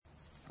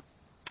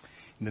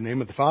In the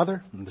name of the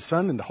Father, and the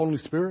Son, and the Holy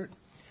Spirit.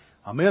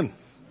 Amen.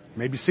 You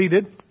may be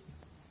seated.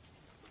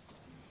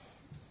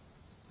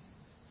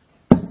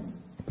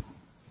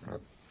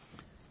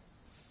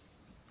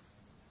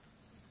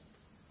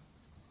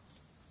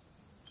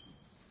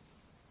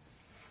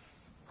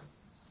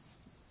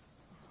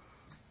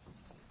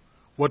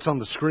 What's on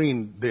the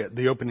screen,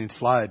 the opening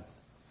slide,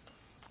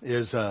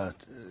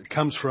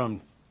 comes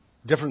from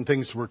different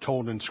things we're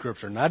told in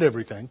Scripture. Not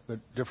everything, but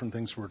different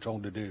things we're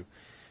told to do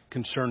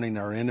concerning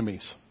our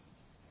enemies.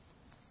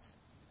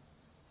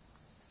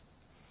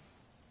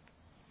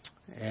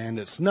 And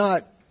it's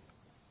not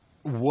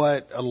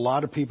what a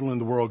lot of people in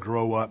the world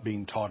grow up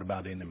being taught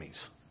about enemies.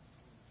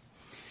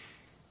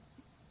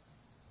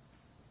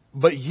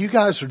 But you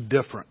guys are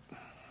different.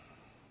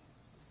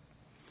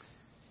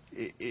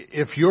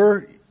 If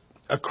you're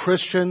a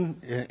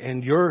Christian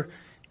and you're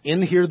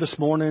in here this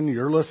morning,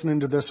 you're listening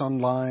to this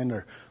online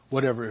or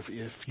whatever,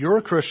 if you're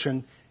a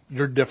Christian,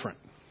 you're different.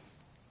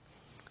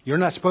 You're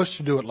not supposed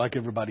to do it like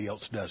everybody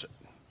else does it.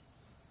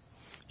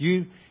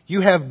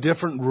 You have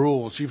different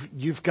rules.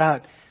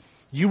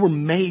 You were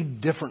made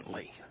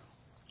differently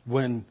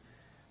when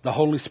the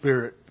Holy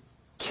Spirit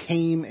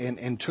came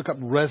and took up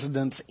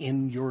residence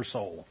in your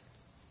soul.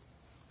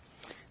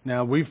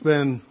 Now, we've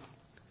been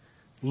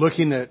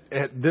looking at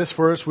this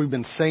verse. We've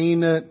been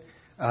saying it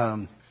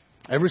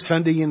every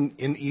Sunday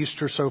in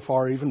Easter so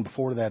far, even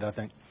before that, I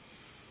think,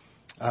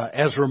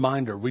 as a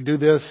reminder. We do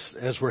this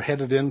as we're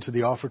headed into the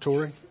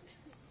offertory.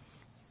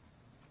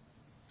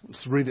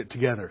 Let's read it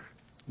together.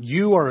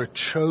 You are a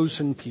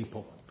chosen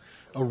people,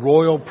 a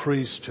royal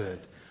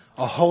priesthood,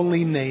 a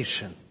holy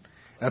nation,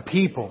 a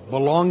people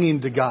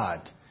belonging to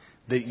God,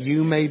 that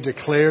you may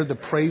declare the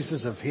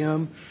praises of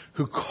Him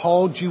who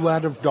called you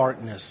out of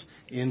darkness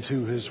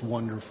into His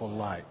wonderful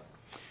light.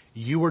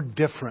 You are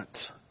different.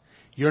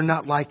 You're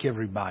not like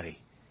everybody.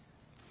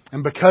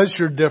 And because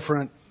you're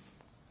different,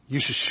 you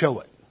should show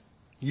it.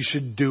 You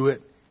should do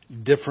it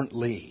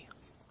differently.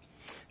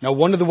 Now,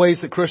 one of the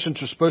ways that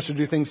Christians are supposed to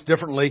do things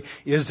differently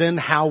is in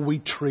how we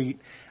treat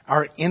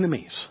our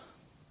enemies.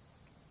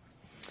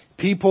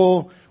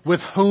 People with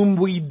whom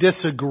we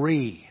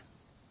disagree.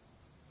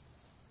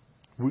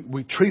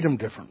 We treat them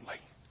differently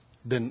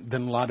than a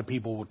lot of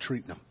people will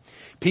treat them.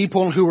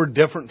 People who are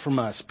different from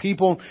us.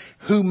 People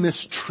who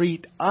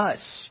mistreat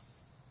us.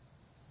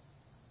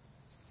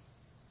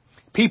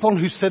 People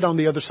who sit on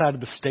the other side of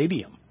the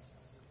stadium.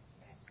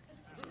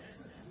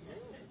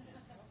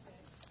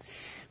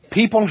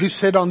 People who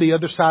sit on the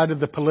other side of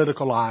the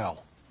political aisle.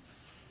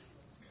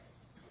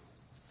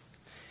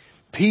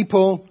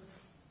 People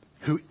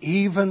who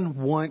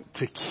even want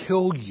to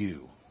kill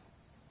you.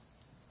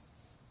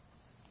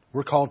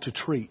 We're called to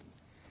treat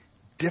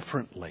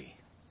differently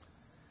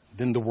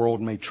than the world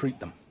may treat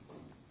them.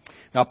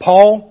 Now,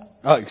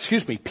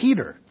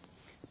 Peter.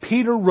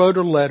 Peter wrote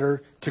a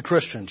letter to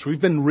Christians. We've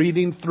been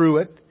reading through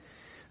it,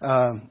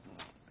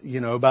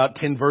 about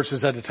 10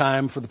 verses at a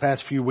time for the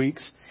past few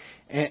weeks.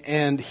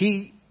 And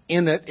he,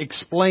 in it,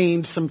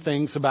 explained some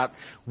things about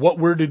what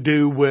we're to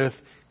do with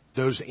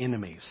those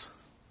enemies.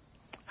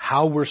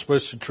 How we're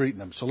supposed to treat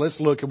them. So let's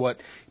look at what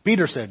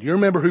Peter said. You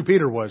remember who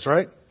Peter was,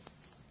 right?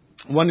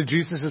 One of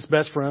Jesus'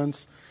 best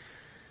friends.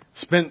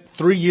 Spent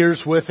 3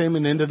 years with him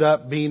and ended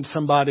up being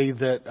somebody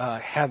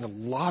that had a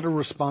lot of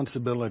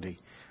responsibility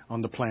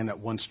on the planet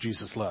once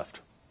Jesus left.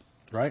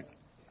 Right?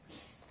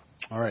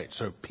 All right.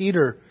 So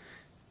Peter,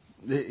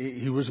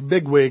 he was a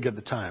bigwig at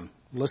the time.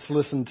 Let's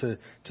listen to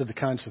the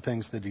kinds of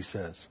things that he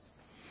says.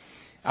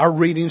 Our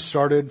reading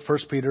started 1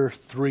 Peter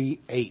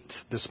 3:8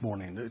 this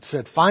morning. It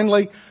said,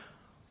 finally,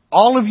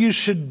 all of you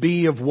should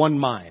be of one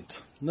mind.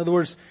 In other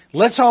words,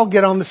 let's all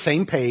get on the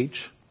same page.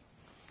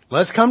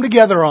 Let's come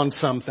together on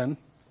something.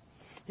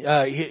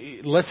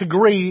 Let's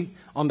agree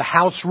on the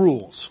house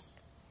rules.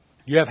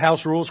 You have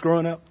house rules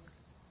growing up?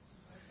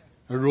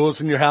 The rules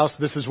in your house?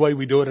 This is the way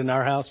we do it in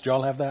our house. Do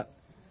y'all have that?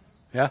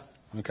 Yeah?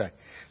 Okay.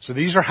 So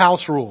these are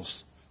house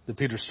rules that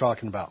Peter's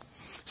talking about.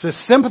 It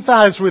says,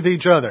 sympathize with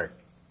each other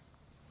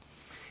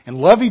and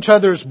love each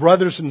other as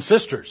brothers and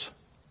sisters.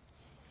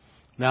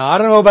 Now, I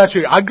don't know about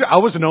you. I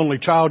was an only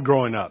child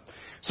growing up.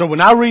 So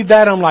when I read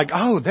that, I'm like,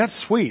 oh,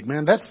 that's sweet,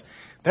 man.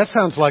 That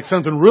sounds like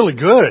something really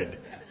good.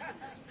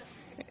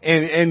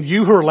 And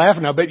you who are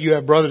laughing, I bet you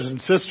have brothers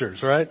and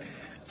sisters, right?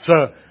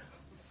 So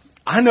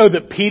I know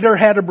that Peter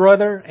had a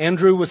brother.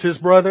 Andrew was his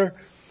brother.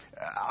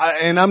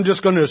 And I'm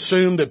just going to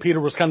assume that Peter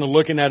was kind of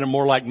looking at him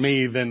more like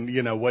me than,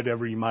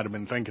 whatever you might have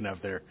been thinking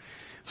of there.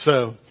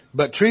 So,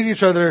 but treat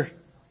each other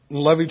and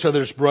love each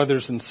other as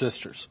brothers and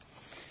sisters.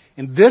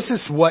 And this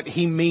is what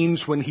he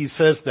means when he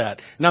says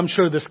that. And I'm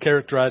sure this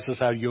characterizes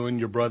how you and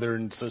your brother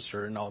and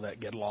sister and all that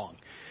get along.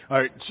 All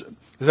right.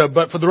 So,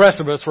 but for the rest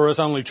of us, for us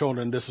only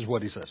children, this is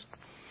what he says.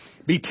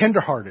 Be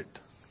tenderhearted.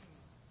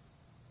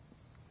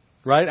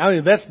 Right? I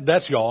mean,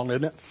 that's y'all,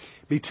 isn't it?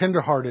 Be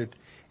tenderhearted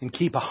and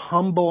keep a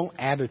humble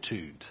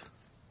attitude.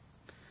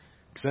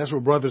 Because that's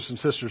what brothers and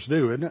sisters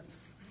do, isn't it?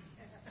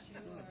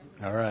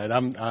 All right.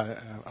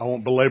 I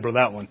won't belabor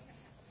that one.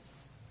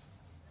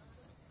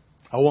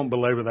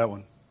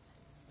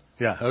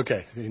 Yeah,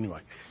 okay.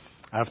 Anyway,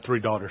 I have 3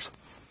 daughters.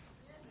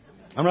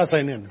 I'm not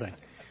saying anything.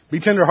 Be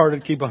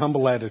tenderhearted, keep a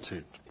humble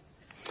attitude.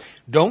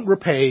 Don't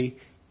repay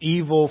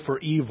evil for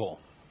evil.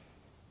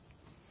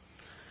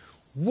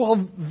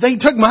 Well, they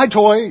took my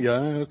toy.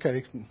 Yeah,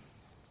 okay.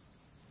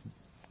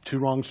 2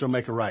 wrongs don't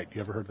make a right.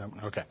 You ever heard that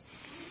one? Okay.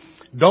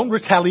 Don't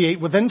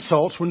retaliate with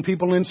insults when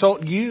people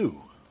insult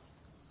you.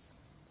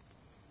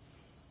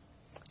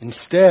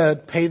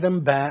 Instead, pay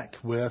them back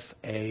with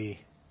a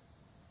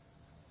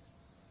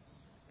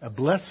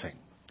blessing.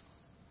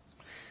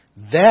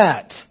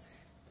 That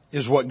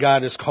is what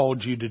God has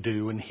called you to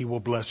do, and He will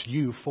bless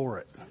you for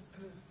it.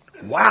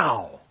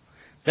 Wow.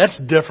 That's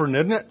different,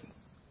 isn't it?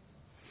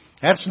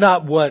 That's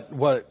not what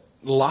a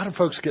lot of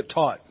folks get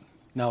taught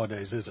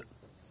nowadays, is it?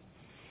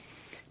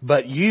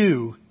 But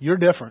you're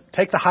different.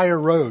 Take the higher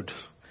road.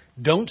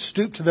 Don't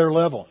stoop to their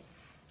level.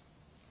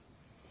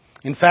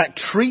 In fact,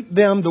 treat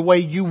them the way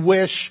you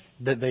wish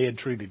that they had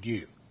treated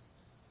you.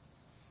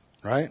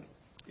 Right?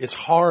 It's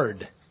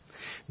hard.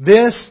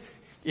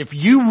 If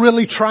you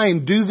really try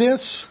and do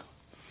this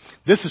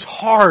is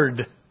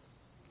hard.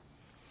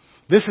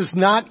 This is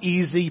not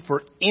easy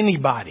for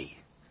anybody.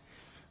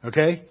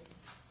 Okay?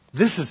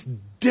 This is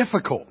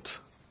difficult.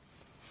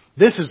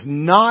 This is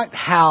not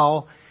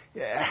how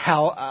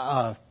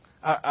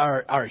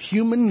our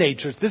human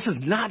natures, this is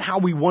not how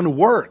we want to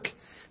work.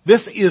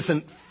 This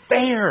isn't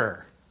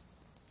fair.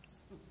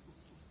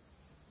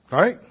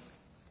 Right?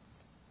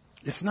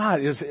 It's not.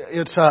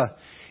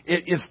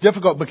 It's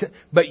difficult,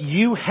 but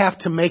you have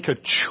to make a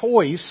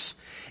choice,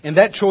 and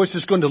that choice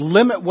is going to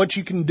limit what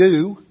you can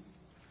do.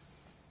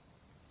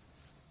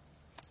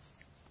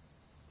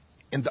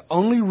 And the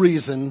only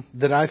reason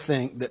that I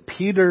think that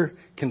Peter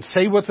can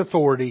say with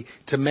authority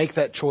to make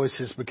that choice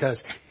is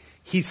because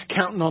he's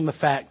counting on the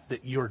fact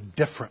that you're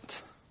different.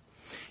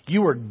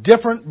 You are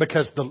different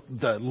because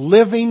the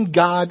living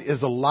God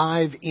is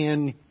alive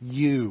in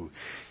you.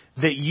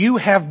 That you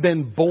have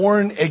been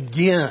born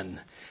again.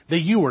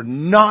 That you are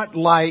not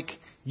like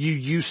you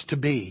used to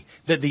be.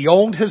 That the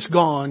old has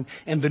gone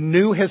and the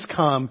new has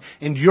come,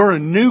 and you're a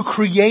new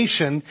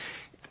creation.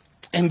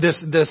 And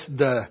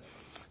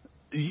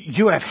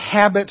you have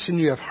habits and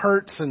you have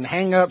hurts and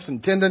hang-ups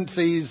and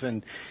tendencies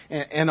and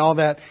all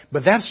that.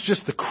 But that's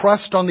just the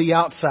crust on the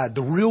outside.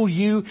 The real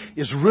you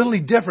is really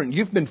different.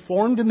 You've been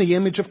formed in the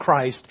image of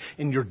Christ,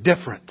 and you're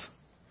different.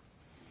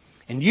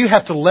 And you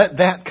have to let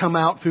that come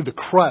out through the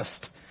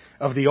crust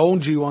of the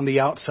old you on the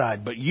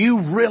outside. But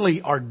you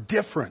really are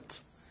different.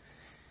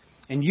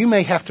 And you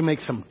may have to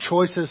make some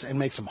choices, and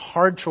make some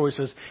hard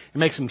choices, and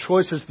make some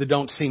choices that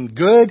don't seem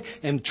good,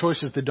 and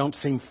choices that don't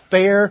seem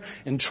fair,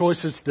 and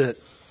choices that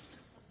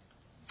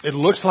it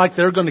looks like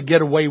they're going to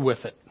get away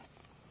with it.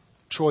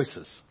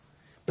 Choices.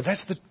 But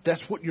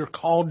that's what you're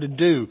called to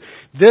do.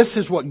 This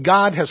is what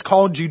God has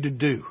called you to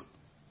do.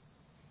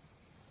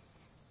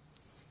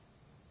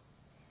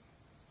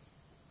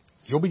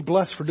 You'll be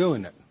blessed for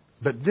doing it.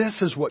 But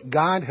this is what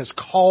God has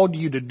called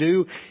you to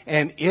do.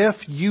 And if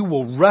you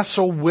will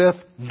wrestle with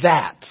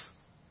that,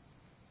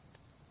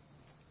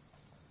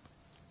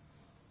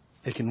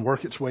 it can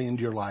work its way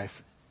into your life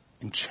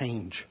and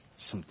change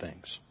some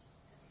things.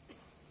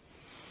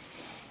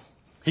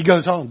 He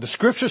goes on. The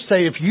scriptures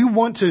say if you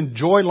want to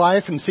enjoy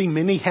life and see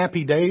many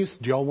happy days,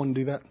 do y'all want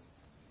to do that?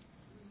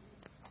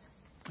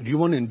 Do you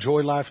want to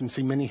enjoy life and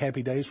see many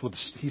happy days? Well,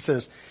 he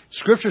says,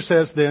 Scripture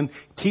says then,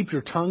 keep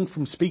your tongue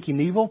from speaking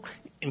evil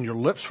and your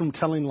lips from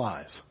telling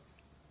lies.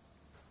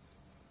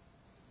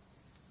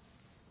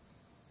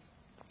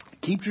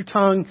 Keep your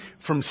tongue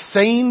from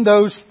saying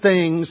those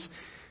things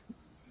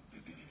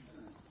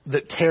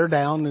that tear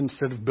down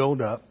instead of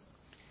build up.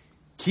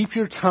 Keep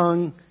your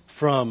tongue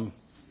from,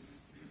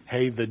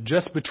 hey,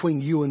 just between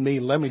you and me,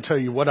 let me tell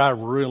you what I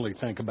really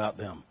think about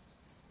them.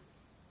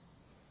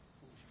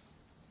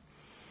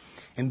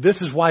 And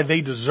this is why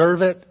they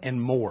deserve it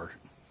and more.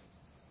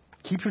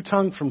 Keep your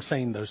tongue from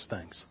saying those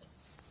things.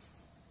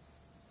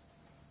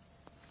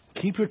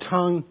 Keep your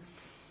tongue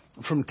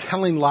from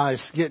telling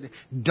lies.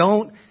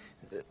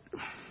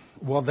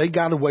 Well, they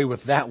got away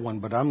with that one,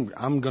 but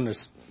I'm going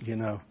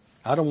to,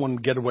 I don't want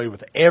to get away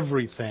with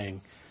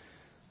everything.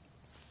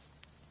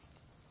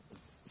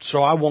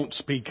 So I won't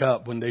speak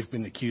up when they've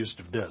been accused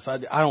of this.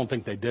 I don't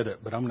think they did it,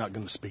 but I'm not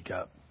going to speak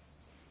up.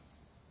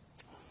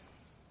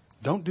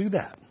 Don't do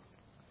that.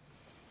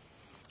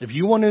 If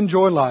you want to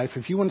enjoy life,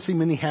 if you want to see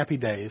many happy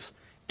days,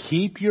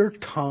 keep your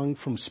tongue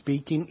from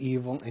speaking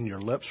evil and your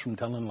lips from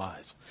telling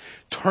lies.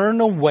 Turn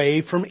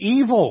away from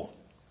evil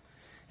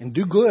and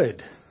do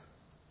good.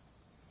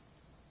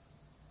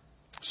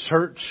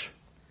 Search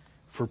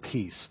for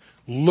peace.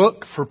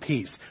 Look for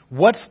peace.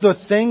 What's the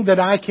thing that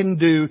I can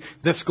do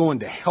that's going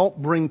to help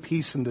bring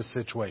peace in this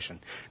situation?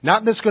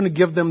 Not that's going to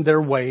give them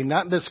their way.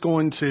 Not that's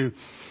going to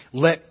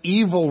let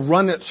evil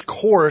run its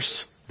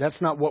course.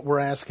 That's not what we're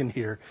asking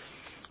here.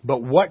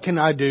 But what can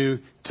I do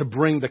to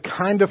bring the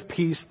kind of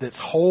peace that's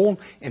whole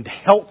and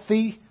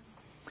healthy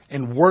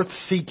and worth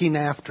seeking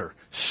after?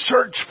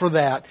 Search for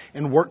that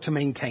and work to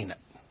maintain it.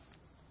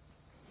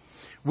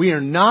 We are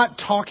not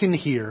talking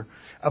here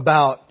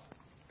about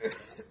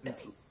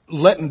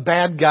letting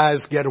bad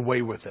guys get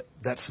away with it.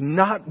 That's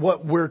not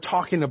what we're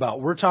talking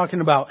about. We're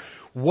talking about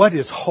what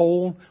is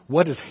whole,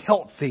 what is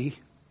healthy.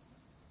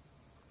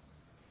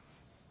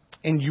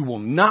 And you will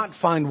not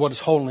find what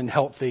is whole and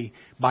healthy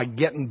by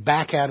getting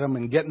back at them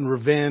and getting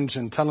revenge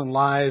and telling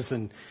lies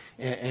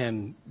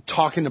and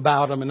talking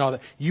about them and all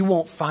that. You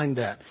won't find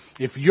that.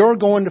 If you're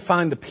going to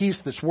find the peace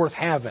that's worth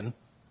having,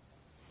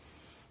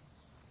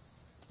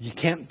 you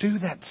can't do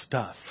that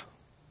stuff.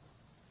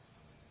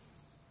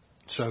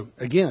 So,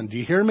 again, do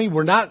you hear me?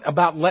 We're not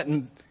about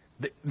letting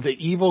the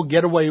evil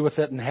get away with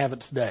it and have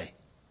its day.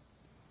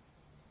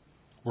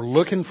 We're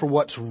looking for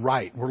what's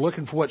right. We're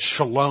looking for what's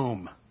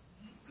shalom.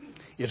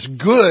 It's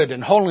good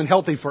and whole and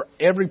healthy for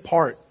every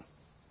part.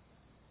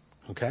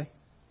 Okay?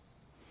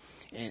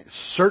 And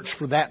search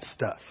for that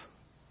stuff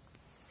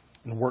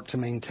and work to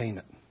maintain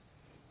it.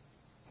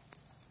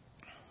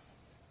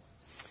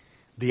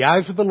 The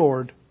eyes of the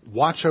Lord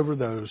watch over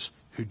those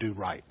who do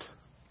right.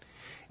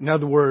 In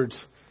other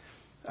words,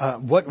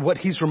 what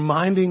he's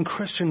reminding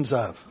Christians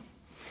of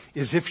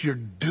is if you're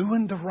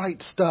doing the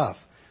right stuff,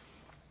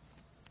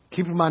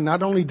 keep in mind,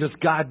 not only does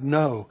God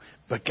know,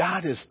 but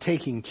God is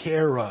taking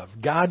care of.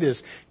 God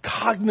is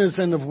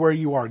cognizant of where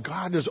you are.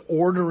 God is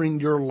ordering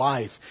your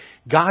life.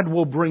 God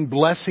will bring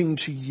blessing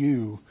to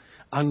you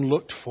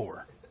unlooked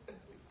for.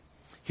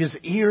 His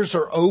ears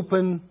are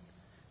open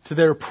to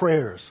their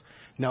prayers.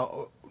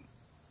 Now,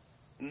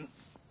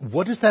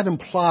 what does that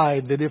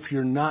imply that if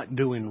you're not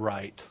doing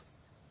right?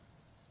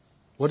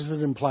 What does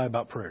it imply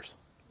about prayers?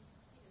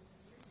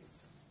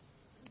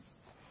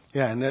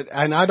 Yeah,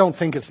 and I don't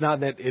think it's not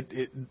that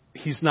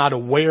he's not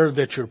aware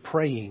that you're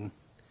praying,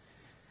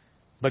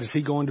 but is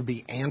he going to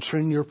be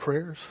answering your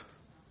prayers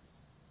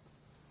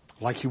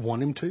like you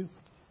want him to?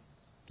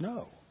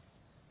 No.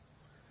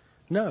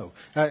 No.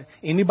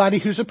 Anybody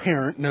who's a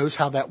parent knows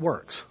how that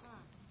works.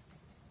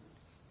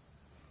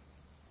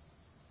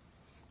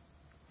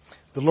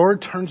 The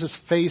Lord turns his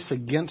face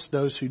against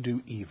those who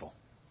do evil.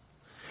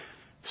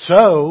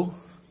 So,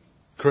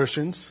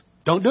 Christians,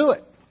 don't do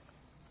it.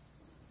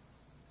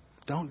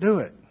 Don't do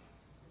it.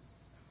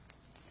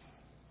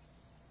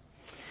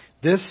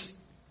 This,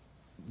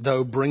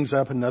 though, brings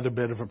up another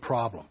bit of a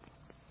problem.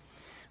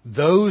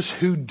 Those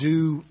who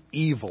do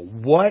evil,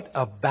 what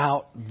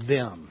about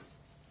them?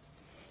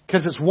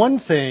 Because it's one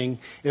thing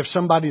if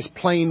somebody's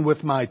playing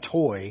with my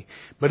toy,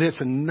 but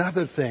it's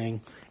another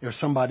thing if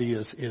somebody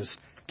is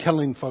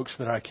killing folks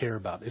that I care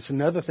about. It's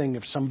another thing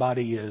if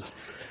somebody is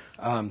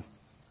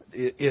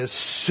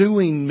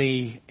suing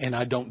me and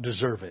I don't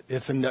deserve it.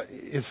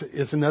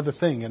 It's another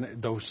thing.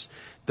 And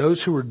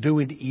those who are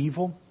doing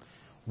evil,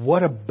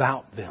 what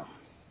about them?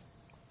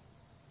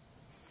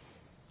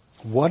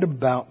 What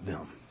about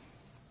them?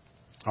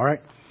 All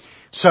right.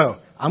 So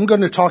I'm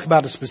going to talk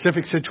about a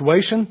specific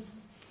situation,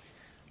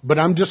 but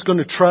I'm just going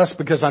to trust,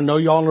 because I know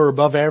y'all are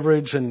above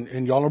average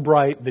and y'all are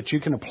bright, that you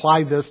can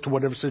apply this to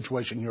whatever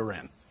situation you're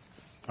in.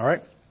 All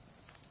right.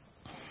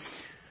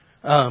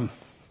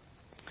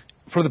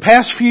 For the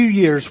past few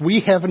years,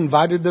 we have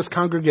invited this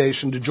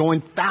congregation to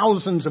join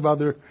thousands of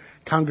other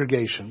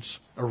congregations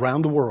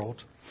around the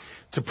world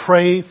to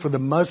pray for the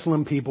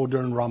Muslim people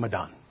during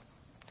Ramadan.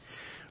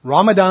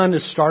 Ramadan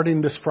is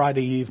starting this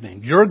Friday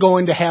evening. You're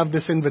going to have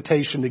this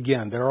invitation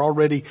again. There are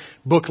already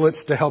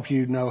booklets to help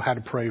you know how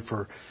to pray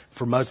for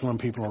Muslim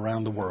people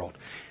around the world.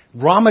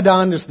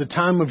 Ramadan is the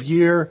time of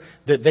year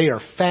that they are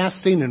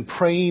fasting and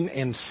praying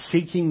and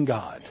seeking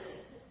God.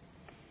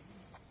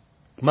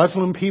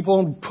 Muslim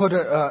people put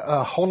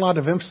a whole lot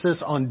of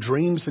emphasis on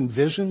dreams and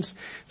visions.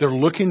 They're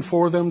looking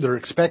for them. They're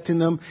expecting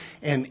them.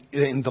 And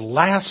in the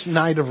last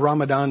night of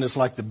Ramadan is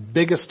like the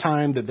biggest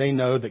time that they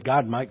know that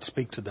God might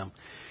speak to them.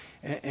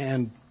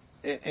 And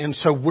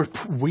so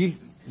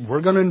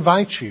we're going to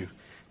invite you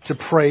to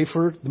pray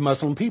for the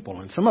Muslim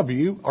people. And some of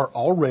you are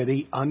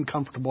already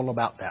uncomfortable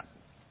about that,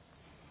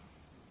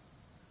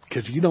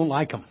 because you don't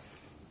like them.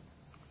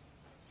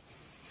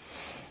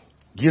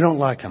 You don't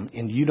like them,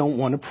 and you don't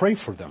want to pray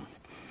for them.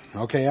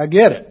 Okay, I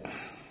get it.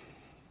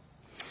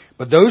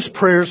 But those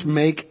prayers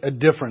make a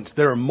difference.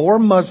 There are more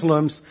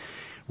Muslims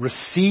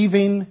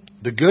receiving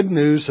the good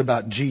news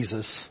about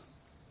Jesus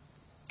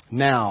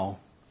now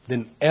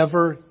than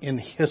ever in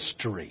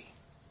history.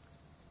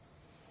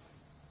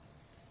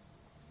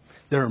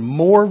 There are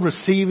more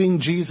receiving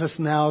Jesus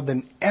now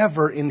than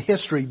ever in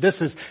history. This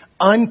is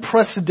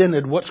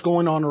unprecedented what's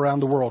going on around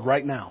the world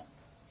right now.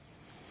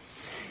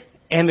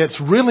 And it's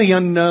really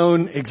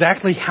unknown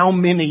exactly how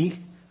many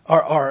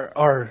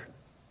are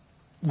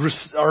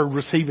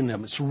receiving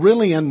them. It's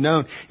really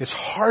unknown. It's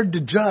hard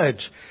to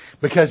judge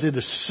because it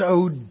is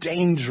so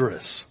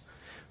dangerous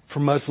for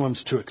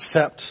Muslims to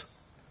accept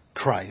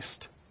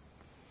Christ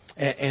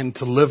and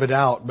to live it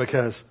out,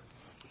 because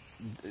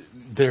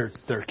they're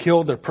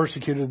killed, they're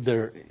persecuted,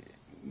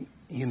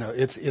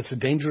 it's a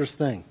dangerous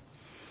thing.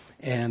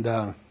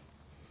 And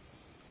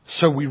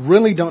so we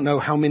really don't know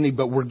how many,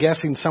 but we're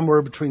guessing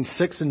somewhere between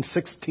 6 and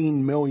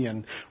 16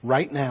 million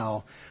right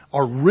now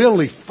are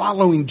really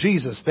following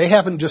Jesus. They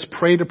haven't just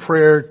prayed a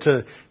prayer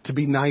to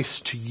be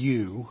nice to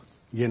you.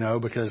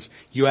 because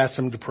you ask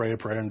them to pray a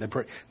prayer and they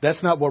pray.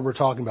 That's not what we're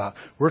talking about.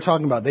 We're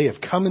talking about they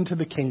have come into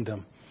the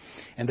kingdom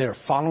and they are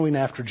following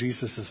after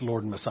Jesus as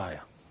Lord and Messiah.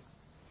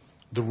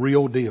 The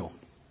real deal.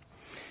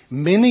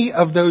 Many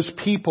of those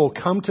people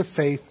come to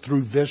faith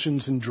through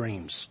visions and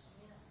dreams.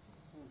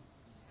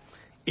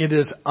 It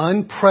is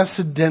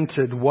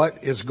unprecedented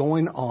what is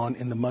going on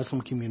in the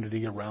Muslim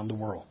community around the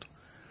world.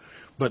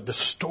 But the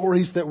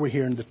stories that we're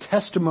hearing, the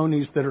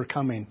testimonies that are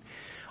coming,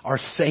 are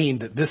saying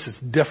that this is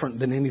different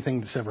than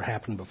anything that's ever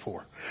happened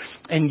before.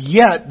 And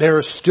yet, there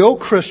are still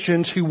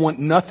Christians who want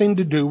nothing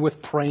to do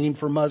with praying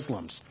for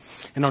Muslims.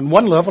 And on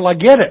one level, I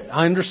get it.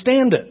 I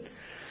understand it.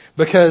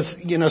 Because,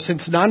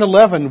 since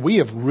 9/11, we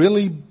have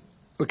really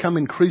become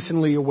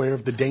increasingly aware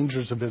of the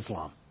dangers of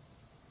Islam.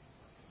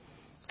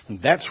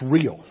 And that's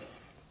real.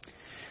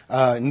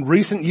 In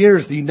recent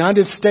years, the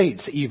United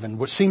States even,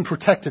 which seemed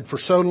protected for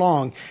so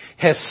long,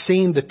 has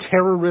seen the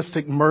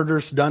terroristic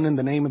murders done in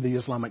the name of the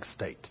Islamic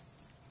State.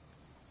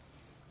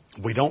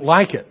 We don't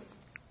like it,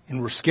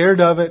 and we're scared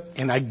of it,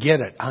 and I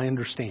get it. I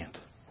understand.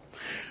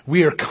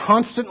 We are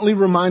constantly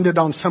reminded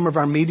on some of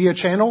our media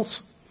channels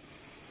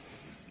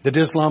that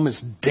Islam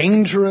is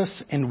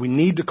dangerous, and we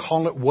need to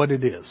call it what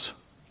it is.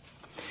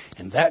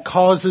 And that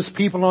causes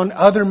people on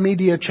other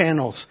media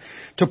channels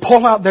to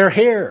pull out their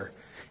hair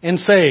and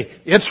say,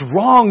 it's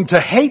wrong to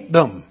hate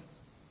them.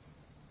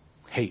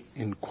 Hate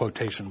in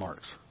quotation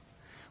marks.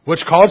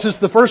 Which causes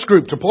the first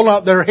group to pull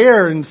out their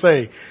hair and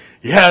say,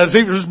 yeah,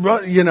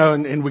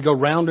 and we go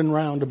round and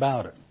round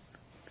about it.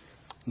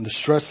 And the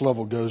stress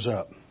level goes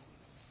up.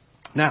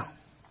 Now,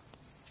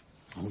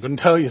 I'm going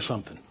to tell you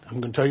something.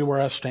 I'm going to tell you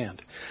where I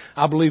stand.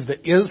 I believe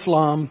that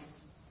Islam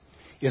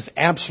is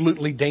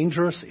absolutely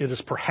dangerous. It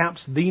is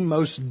perhaps the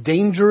most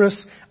dangerous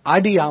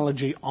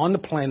ideology on the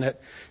planet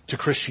to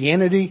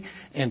Christianity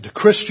and to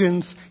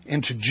Christians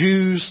and to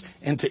Jews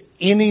and to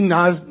any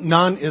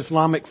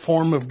non-Islamic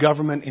form of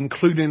government,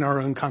 including our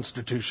own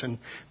Constitution,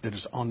 that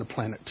is on the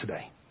planet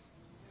today.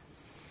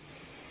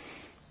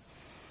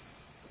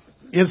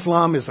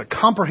 Islam is a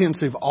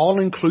comprehensive,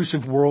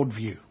 all-inclusive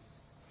worldview.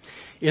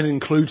 It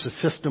includes a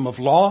system of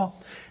law,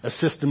 a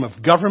system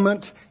of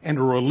government, and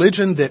a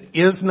religion that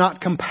is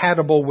not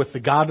compatible with the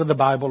God of the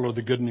Bible or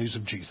the good news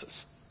of Jesus.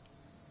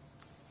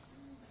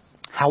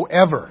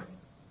 However,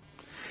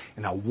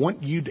 and I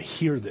want you to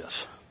hear this,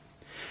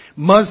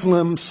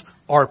 Muslims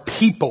are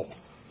people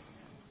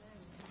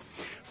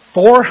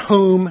for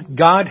whom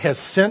God has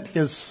sent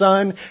His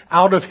Son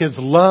out of His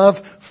love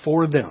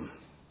for them.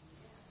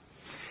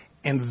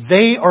 And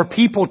they are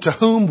people to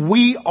whom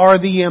we are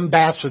the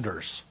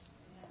ambassadors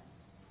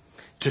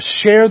to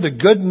share the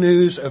good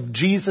news of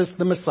Jesus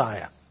the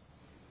Messiah,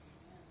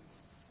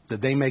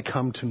 that they may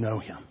come to know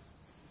Him.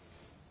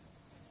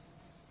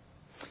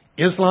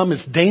 Islam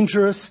is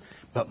dangerous,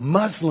 but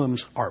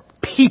Muslims are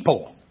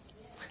people,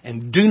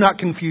 and do not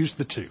confuse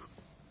the two.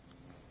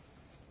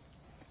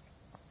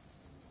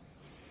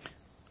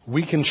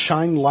 We can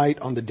shine light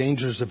on the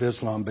dangers of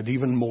Islam, but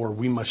even more,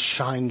 we must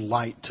shine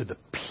light to the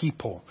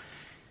people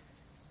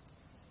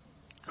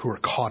who are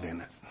caught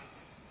in it.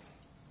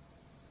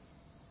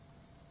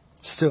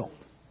 Still,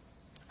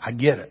 I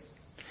get it.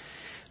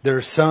 There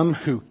are some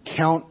who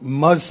count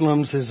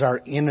Muslims as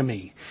our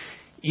enemy,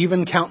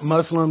 even count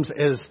Muslims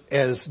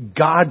as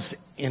God's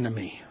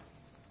enemy.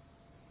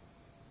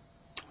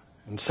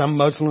 And some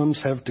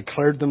Muslims have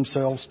declared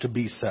themselves to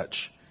be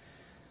such.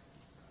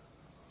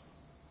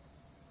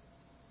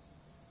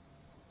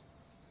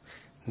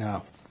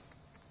 Now,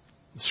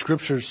 the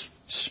Scriptures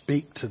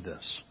speak to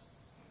this.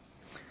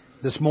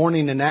 This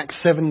morning in Acts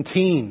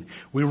 17,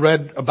 we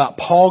read about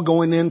Paul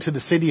going into the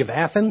city of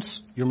Athens.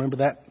 You remember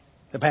that?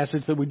 The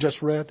passage that we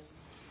just read?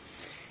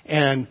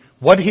 And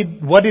what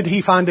did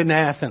he find in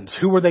Athens?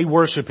 Who were they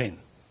worshiping?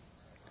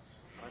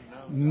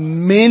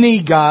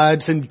 Many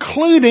gods,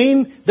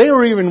 including, they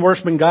were even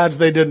worshiping gods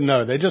they didn't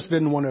know. They just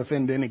didn't want to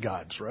offend any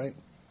gods, right?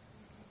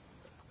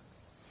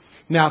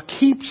 Now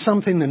keep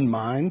something in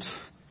mind.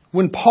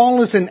 When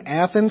Paul is in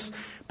Athens,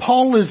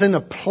 Paul is in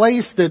a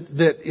place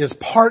that is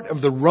part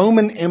of the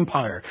Roman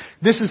Empire.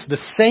 This is the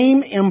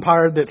same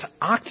empire that's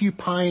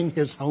occupying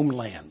his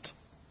homeland.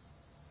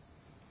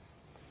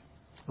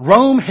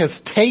 Rome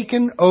has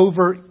taken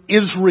over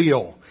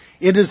Israel.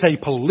 It is a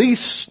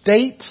police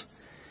state,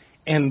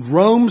 and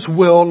Rome's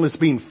will is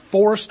being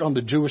forced on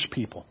the Jewish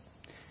people.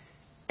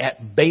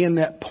 At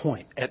bayonet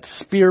point, at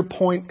spear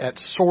point, at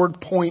sword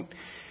point,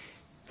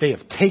 they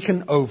have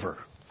taken over.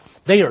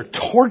 They are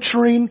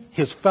torturing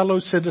his fellow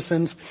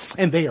citizens,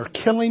 and they are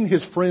killing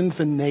his friends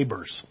and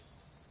neighbors.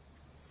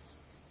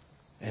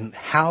 And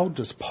how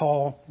does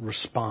Paul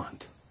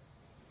respond?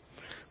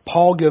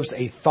 Paul gives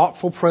a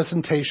thoughtful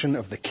presentation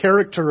of the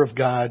character of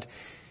God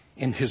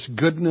and His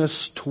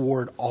goodness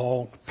toward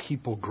all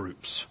people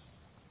groups.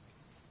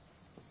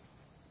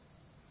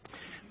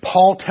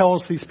 Paul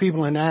tells these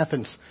people in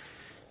Athens,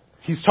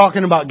 he's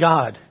talking about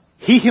God.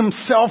 He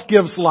Himself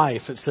gives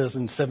life, it says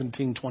in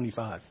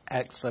 17:25,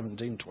 Acts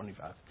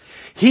 17:25.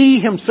 He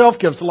Himself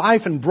gives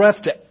life and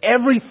breath to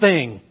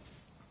everything,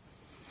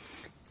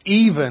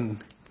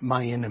 even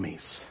my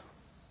enemies.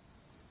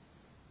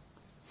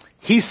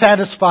 He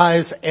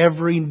satisfies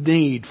every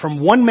need.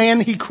 From one man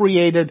He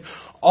created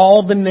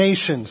all the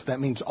nations. That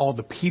means all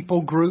the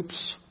people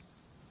groups.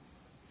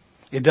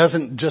 It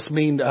doesn't just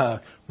mean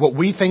what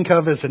we think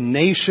of as a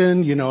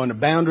nation, and a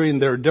boundary,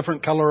 and they're a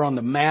different color on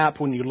the map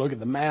when you look at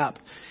the map.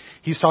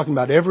 He's talking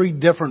about every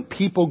different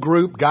people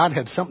group. God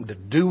had something to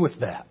do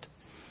with that.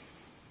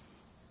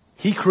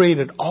 He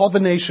created all the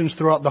nations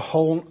throughout the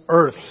whole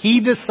earth.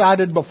 He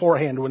decided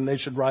beforehand when they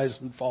should rise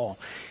and fall.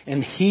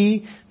 And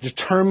He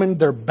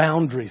determined their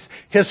boundaries.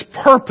 His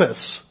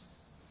purpose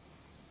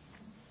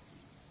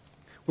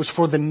was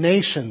for the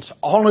nations,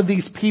 all of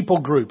these people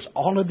groups,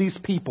 all of these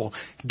people.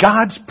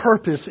 God's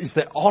purpose is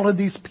that all of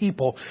these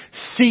people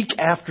seek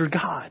after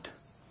God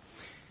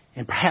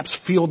and perhaps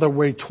feel their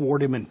way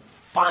toward Him and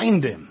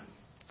find Him,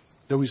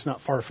 though He's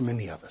not far from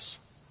any of us.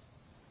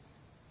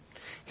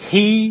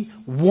 He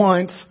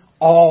wants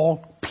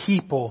all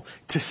people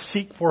to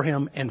seek for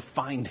Him and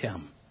find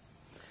Him.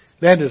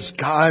 That is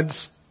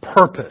God's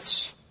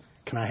purpose.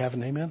 Can I have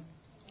an amen?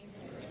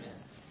 Amen.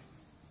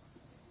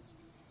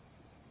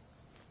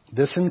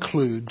 This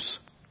includes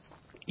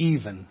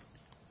even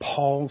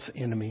Paul's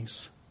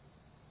enemies.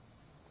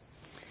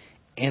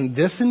 And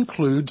this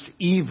includes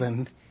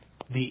even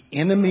the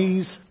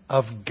enemies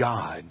of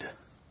God.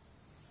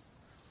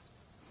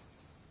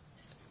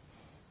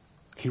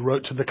 He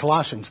wrote to the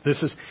Colossians.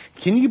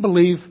 Can you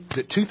believe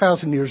that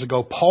 2,000 years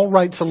ago, Paul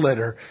writes a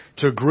letter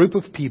to a group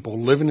of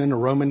people living in a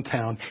Roman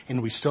town,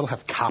 and we still have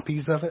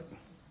copies of it?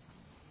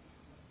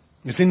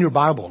 It's in your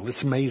Bible.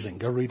 It's amazing.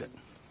 Go read it.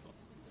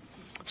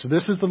 So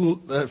this is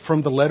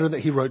from the letter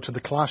that he wrote to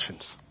the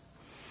Colossians.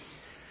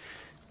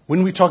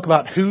 When we talk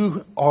about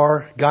who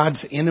are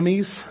God's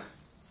enemies,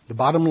 the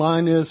bottom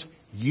line is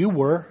you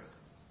were.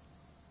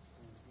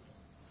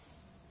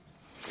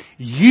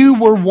 You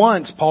were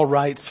once, Paul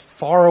writes,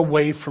 far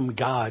away from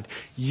God.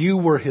 You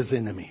were His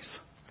enemies.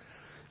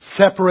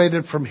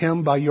 Separated from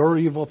Him by your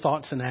evil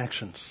thoughts and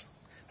actions.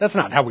 That's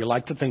not how we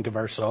like to think of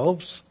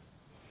ourselves.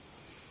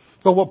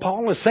 But what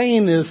Paul is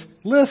saying is,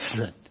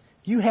 listen,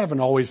 you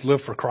haven't always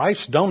lived for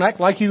Christ. Don't act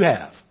like you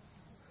have.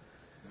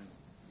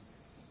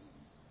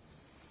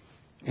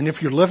 And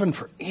if you're living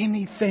for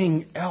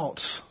anything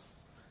else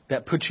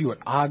that puts you at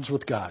odds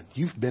with God,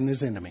 you've been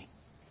His enemy.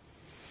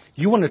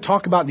 You want to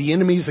talk about the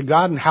enemies of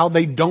God and how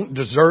they don't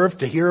deserve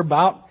to hear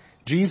about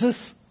Jesus?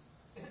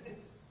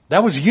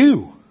 That was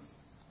you.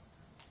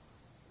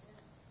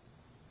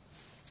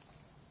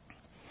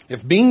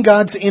 If being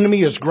God's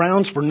enemy is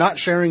grounds for not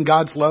sharing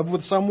God's love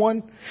with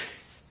someone,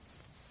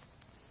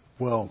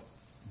 well,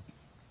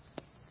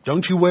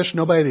 don't you wish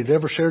nobody had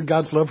ever shared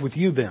God's love with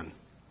you then?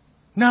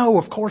 No,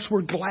 of course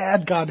we're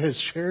glad God has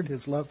shared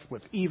His love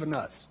with even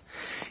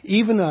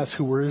us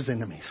who were His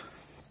enemies.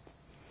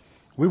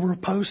 We were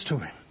opposed to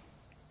Him.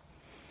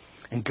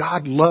 And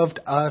God loved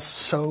us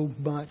so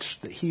much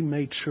that He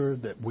made sure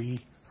that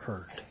we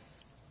heard.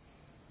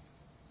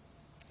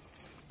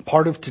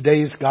 Part of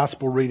today's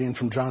gospel reading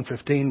from John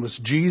 15 was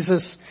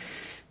Jesus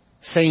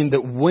saying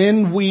that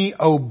when we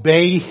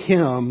obey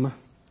Him,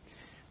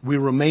 we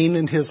remain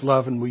in His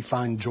love and we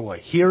find joy.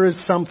 Here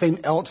is something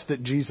else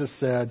that Jesus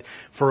said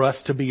for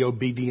us to be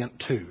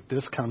obedient to.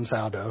 This comes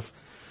out of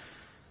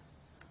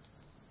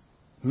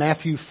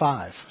Matthew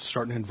 5,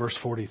 starting in verse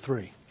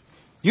 43.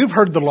 You've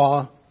heard the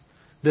law.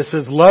 This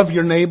says, love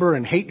your neighbor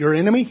and hate your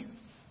enemy.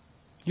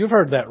 You've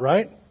heard that,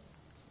 right?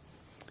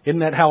 Isn't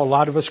that how a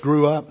lot of us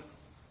grew up?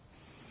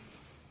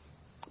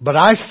 But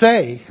I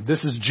say,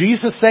 this is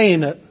Jesus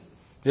saying it.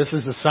 This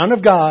is the Son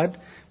of God.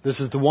 This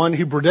is the one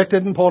who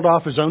predicted and pulled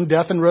off His own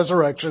death and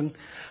resurrection.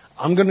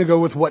 I'm going to go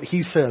with what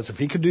He says. If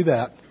He could do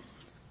that.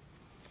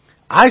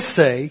 I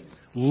say,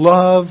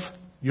 love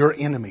your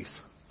enemies.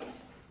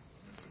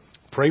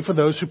 Pray for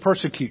those who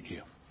persecute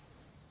you.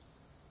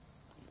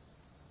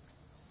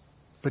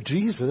 But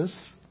Jesus,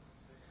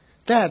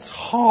 that's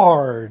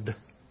hard.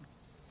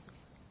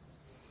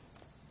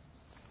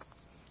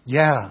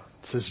 Yeah,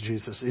 says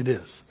Jesus, it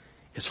is.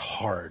 It's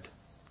hard.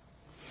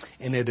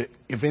 And it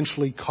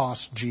eventually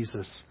cost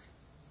Jesus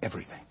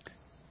everything.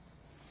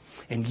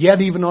 And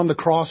yet even on the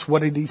cross,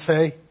 what did He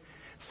say?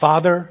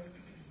 Father,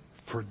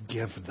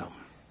 forgive them.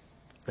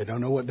 They don't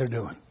know what they're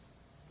doing.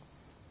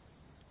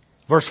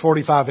 Verse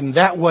 45, in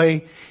that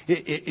way,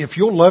 if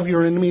you'll love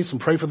your enemies and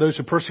pray for those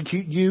who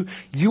persecute you,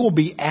 you will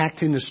be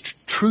acting as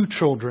true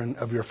children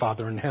of your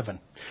Father in heaven.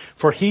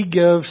 For He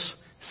gives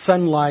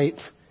sunlight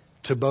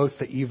to both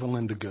the evil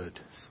and the good.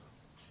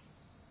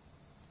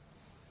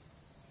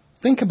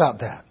 Think about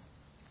that.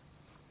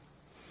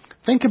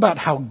 Think about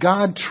how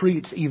God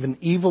treats even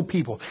evil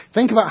people.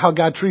 Think about how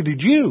God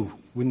treated you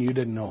when you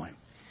didn't know Him.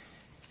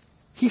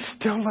 He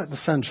still let the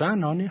sun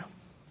shine on you.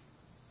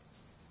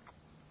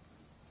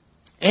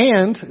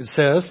 And, it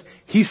says,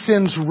 He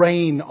sends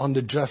rain on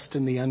the just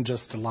and the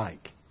unjust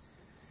alike.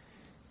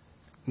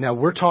 Now,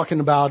 we're talking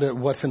about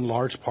what's in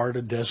large part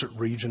a desert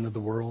region of the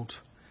world.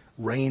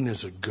 Rain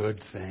is a good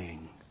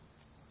thing.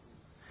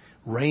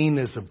 Rain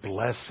is a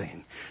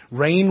blessing.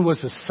 Rain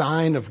was a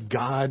sign of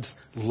God's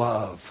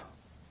love.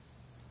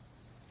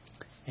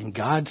 And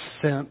God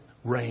sent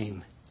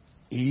rain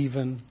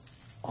even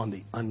on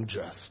the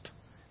unjust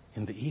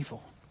and the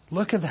evil.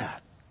 Look at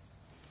that.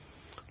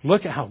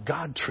 Look at how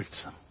God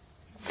treats them.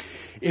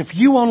 If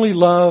you only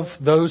love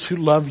those who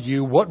love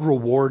you, what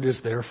reward is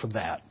there for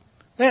that?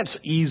 That's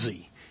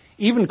easy.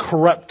 Even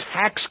corrupt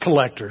tax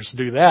collectors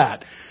do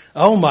that.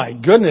 Oh my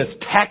goodness,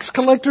 tax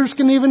collectors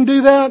can even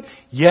do that?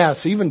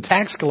 Yes, even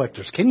tax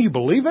collectors. Can you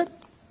believe it?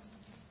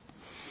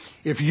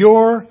 If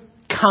you're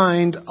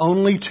kind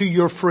only to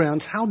your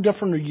friends, how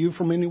different are you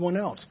from anyone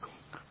else?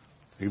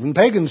 Even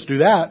pagans do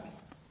that.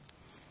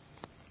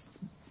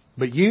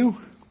 But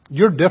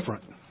you're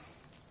different.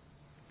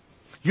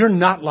 You're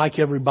not like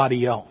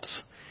everybody else.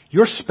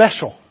 You're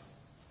special.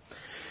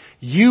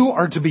 You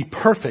are to be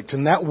perfect,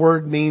 and that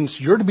word means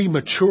you're to be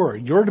mature.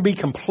 You're to be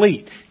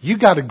complete. You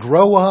got to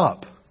grow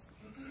up.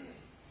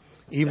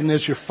 Even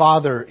as your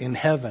Father in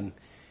heaven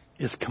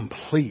is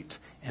complete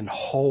and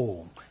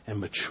whole and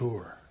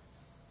mature.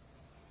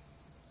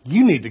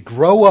 You need to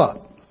grow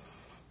up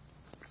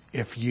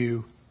if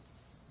you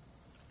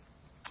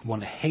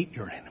want to hate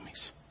your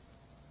enemies.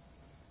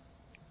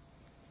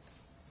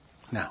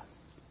 Now,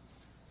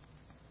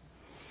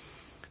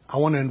 I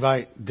want to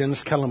invite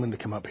Dennis Kellerman to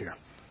come up here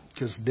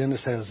because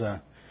Dennis has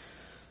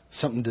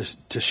something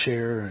to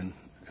share, and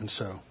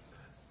so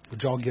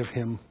would y'all give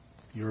him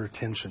your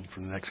attention for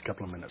the next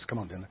couple of minutes? Come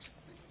on, Dennis.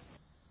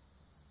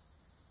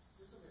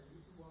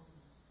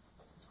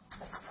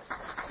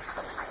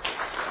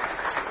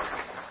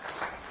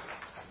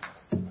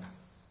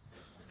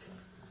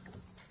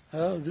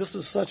 This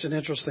is such an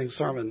interesting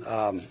sermon,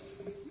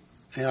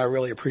 and I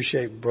really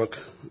appreciate Brooke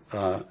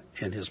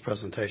in his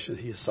presentation.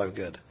 He is so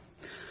good.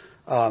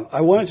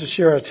 I wanted to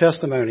share a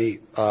testimony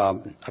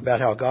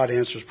about how God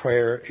answers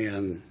prayer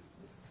and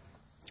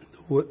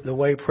the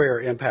way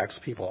prayer impacts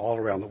people all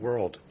around the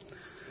world.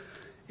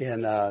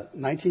 In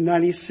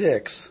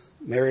 1996,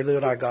 Mary Lou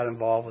and I got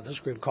involved with this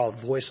group called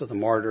Voice of the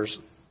Martyrs,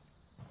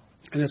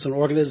 and it's an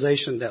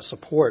organization that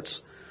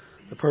supports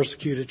the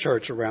persecuted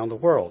church around the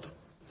world.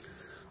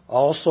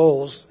 All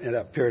Souls, in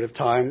that period of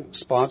time,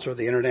 sponsored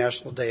the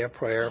International Day of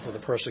Prayer for the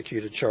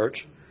Persecuted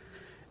Church.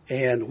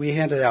 And we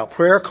handed out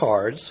prayer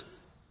cards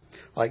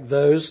like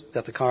those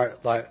that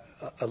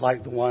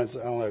like the ones,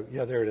 I don't know,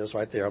 yeah, there it is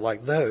right there,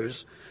 like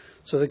those,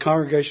 so the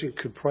congregation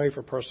could pray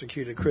for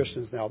persecuted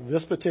Christians. Now,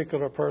 this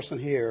particular person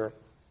here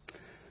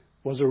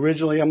was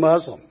originally a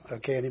Muslim,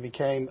 okay, and he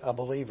became a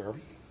believer.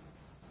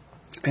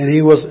 And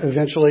he was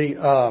eventually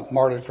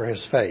martyred for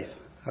his faith,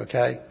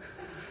 okay?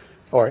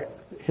 Or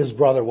his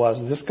brother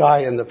was. This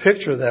guy in the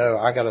picture, though,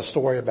 I got a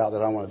story about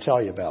that I want to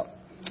tell you about.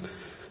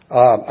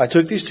 I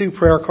took these 2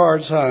 prayer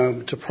cards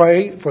home to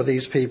pray for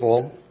these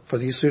people, for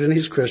these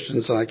Sudanese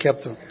Christians, and I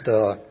kept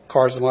the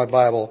cards in my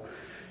Bible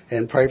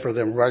and prayed for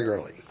them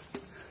regularly.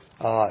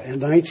 In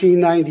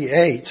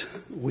 1998,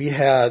 we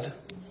had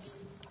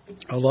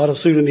a lot of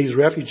Sudanese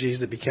refugees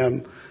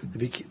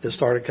that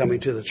started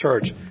coming to the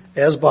church.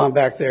 Esbon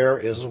back there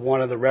is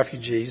one of the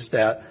refugees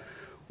that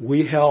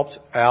we helped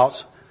out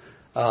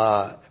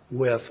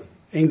with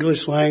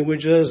English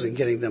languages and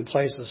getting them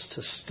places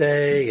to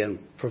stay and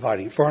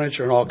providing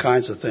furniture and all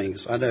kinds of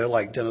things. I know,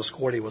 like Dennis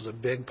Cordy was a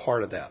big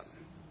part of that.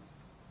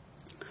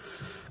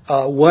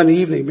 One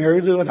evening,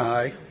 Mary Lou and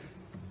I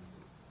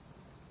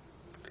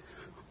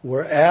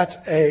were at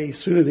a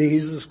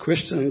Sudanese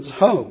Christian's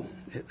home.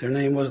 Their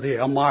name was the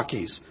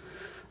Almakis.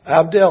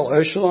 Abdel,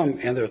 Oshalam,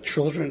 and their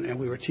children, and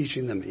we were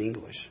teaching them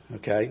English,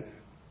 okay?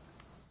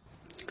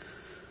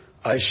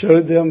 I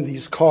showed them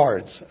these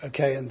cards,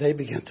 okay, and they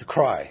began to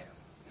cry.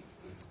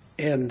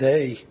 And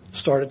they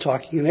started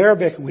talking in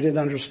Arabic, and we didn't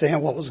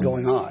understand what was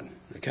going on,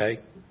 okay?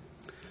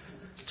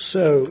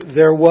 So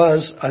there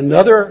was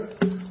another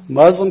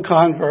Muslim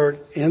convert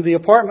in the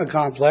apartment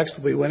complex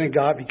that we went and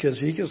got because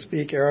he could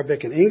speak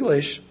Arabic and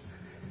English,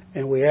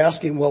 and we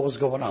asked him what was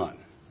going on,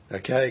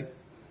 okay?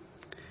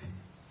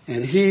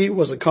 And he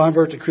was a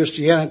convert to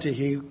Christianity.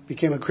 He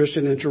became a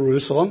Christian in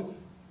Jerusalem,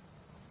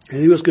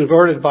 and he was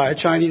converted by a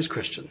Chinese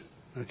Christian,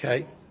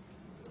 okay?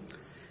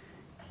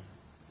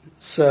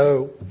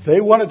 So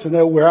they wanted to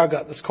know where I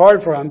got this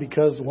card from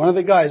because one of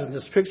the guys in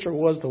this picture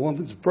was the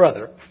woman's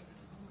brother.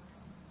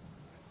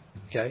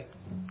 Okay?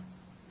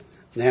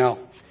 Now,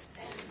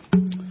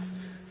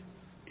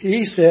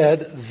 he said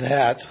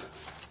that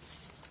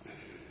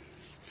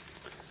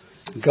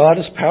God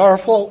is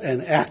powerful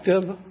and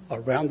active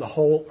around the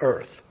whole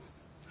earth.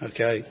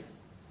 Okay?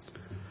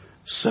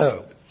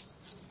 So,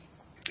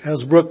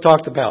 as Brooke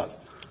talked about,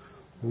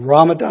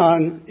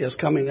 Ramadan is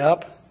coming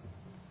up.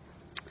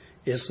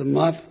 It's the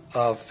month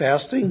of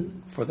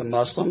fasting for the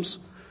Muslims.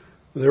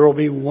 There will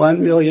be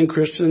 1 million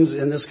Christians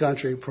in this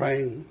country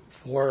praying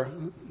for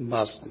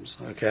Muslims,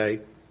 okay?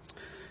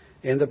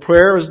 And the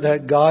prayer is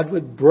that God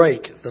would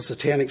break the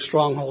satanic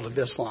stronghold of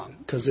Islam,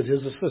 because it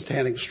is a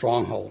satanic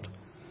stronghold,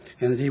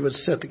 and that he would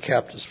set the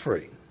captives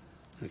free,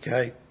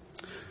 okay?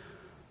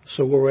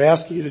 So what we're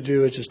asking you to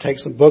do is just take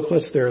some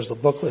booklets. There's a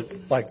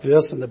booklet like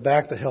this in the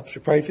back that helps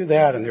you pray through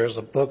that, and there's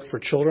a book for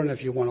children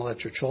if you want to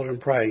let your children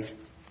pray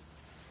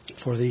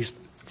for these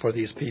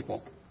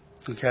people,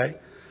 okay?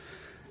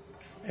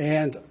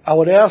 And I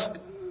would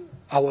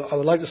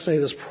like to say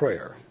this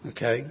prayer,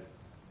 okay?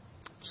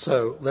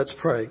 So let's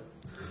pray.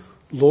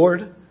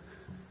 Lord,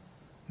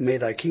 may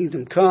thy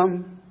kingdom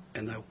come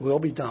and thy will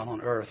be done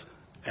on earth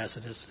as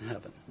it is in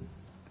heaven.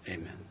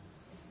 Amen.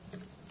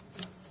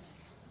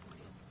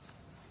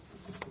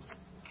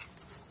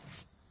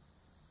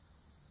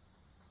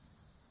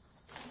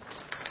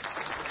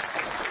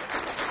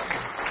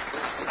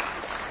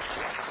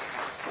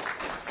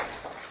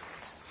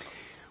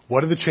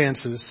 What are the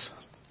chances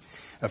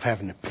of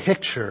having a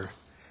picture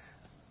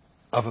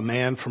of a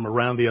man from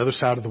around the other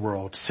side of the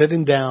world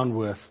sitting down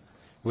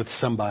with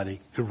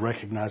somebody who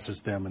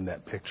recognizes them in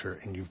that picture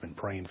and you've been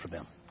praying for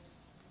them?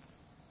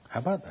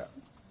 How about that?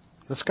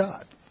 That's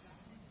God.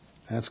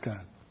 That's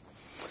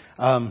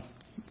God.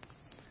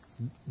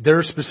 There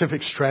are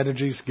specific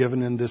strategies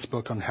given in this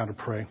book on how to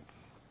pray.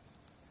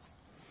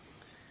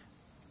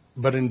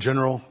 But in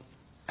general,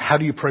 how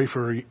do you pray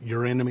for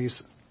your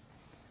enemies?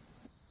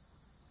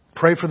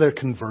 Pray for their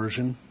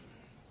conversion.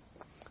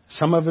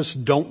 Some of us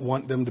don't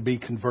want them to be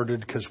converted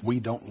because we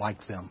don't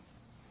like them.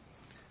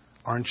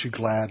 Aren't you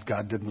glad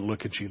God didn't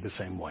look at you the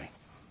same way?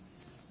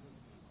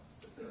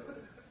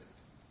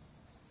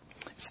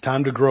 It's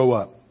time to grow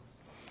up.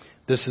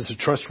 This is a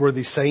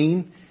trustworthy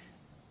saying,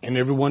 and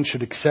everyone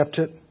should accept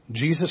it.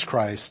 Jesus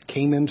Christ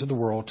came into the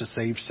world to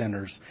save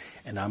sinners,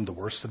 and I'm the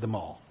worst of them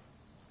all.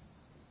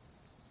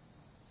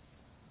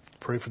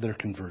 Pray for their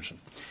conversion.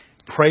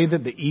 Pray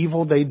that the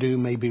evil they do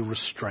may be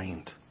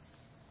restrained.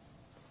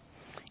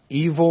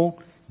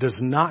 Evil does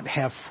not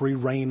have free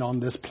reign on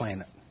this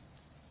planet.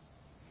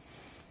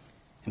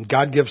 And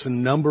God gives a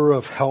number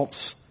of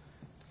helps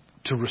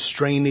to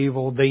restrain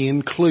evil. They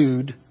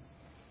include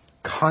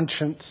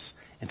conscience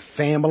and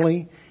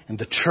family and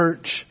the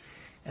church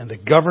and the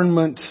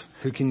government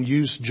who can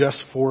use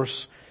just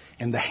force.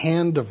 And the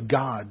hand of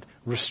God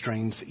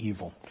restrains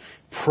evil.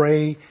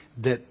 Pray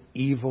that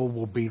evil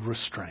will be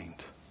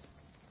restrained.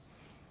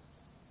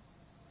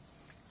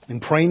 In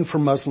praying for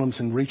Muslims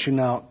and reaching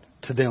out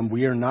to them,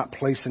 we are not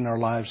placing our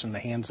lives in the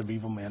hands of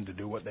evil men to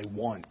do what they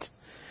want.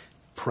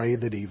 Pray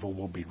that evil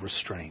will be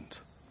restrained.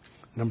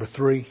 Number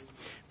 3,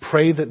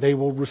 pray that they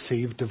will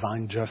receive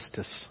divine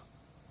justice.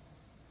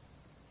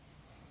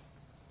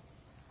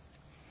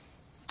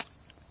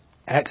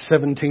 Acts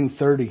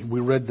 17:30,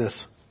 we read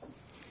this.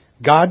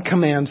 God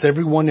commands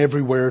everyone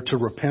everywhere to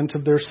repent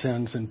of their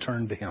sins and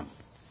turn to Him.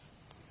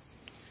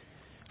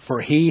 For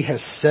He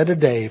has set a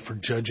day for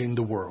judging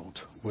the world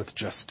with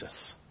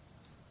justice.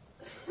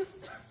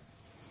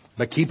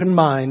 But keep in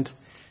mind,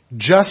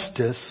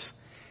 justice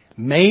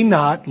may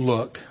not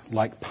look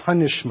like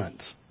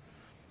punishment.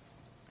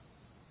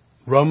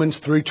 Romans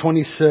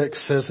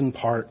 3:26 says in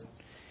part,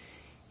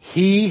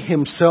 He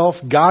Himself,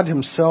 God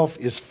Himself,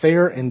 is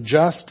fair and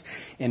just,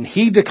 and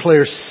He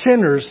declares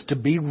sinners to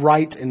be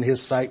right in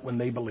His sight when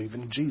they believe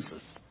in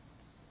Jesus.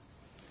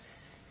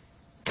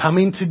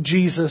 Coming to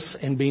Jesus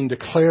and being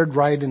declared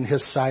right in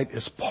His sight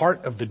is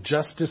part of the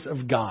justice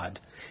of God.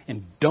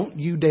 And don't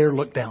you dare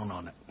look down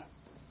on it.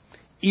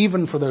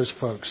 Even for those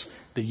folks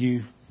that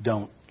you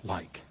don't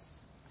like.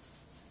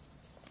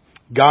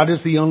 God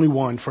is the only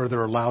one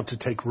further allowed to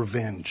take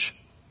revenge.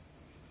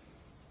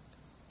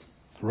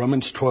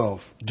 Romans 12.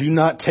 Do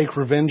not take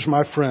revenge,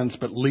 my friends,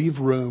 but leave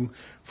room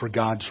for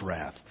God's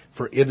wrath.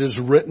 For it is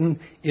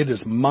written, it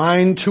is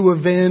mine to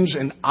avenge,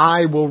 and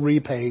I will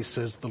repay,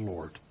 says the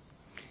Lord.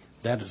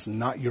 That is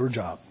not your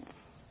job.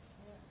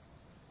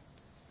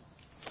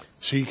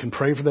 So you can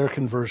pray for their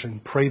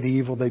conversion. Pray the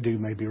evil they do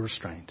may be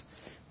restrained.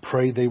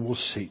 Pray they will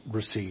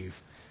receive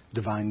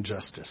divine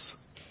justice.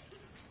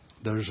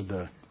 Those are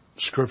the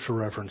scripture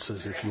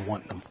references if you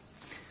want them.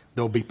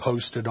 They'll be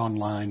posted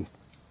online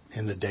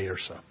in a day or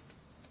so.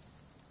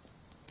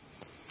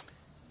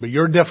 But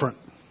you're different.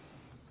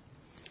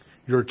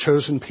 You're a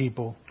chosen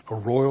people, a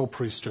royal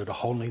priesthood, a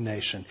holy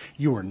nation.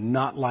 You are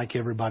not like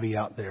everybody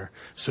out there.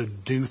 So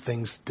do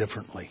things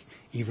differently,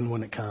 even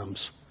when it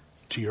comes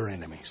to your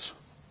enemies.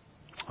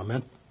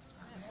 Amen.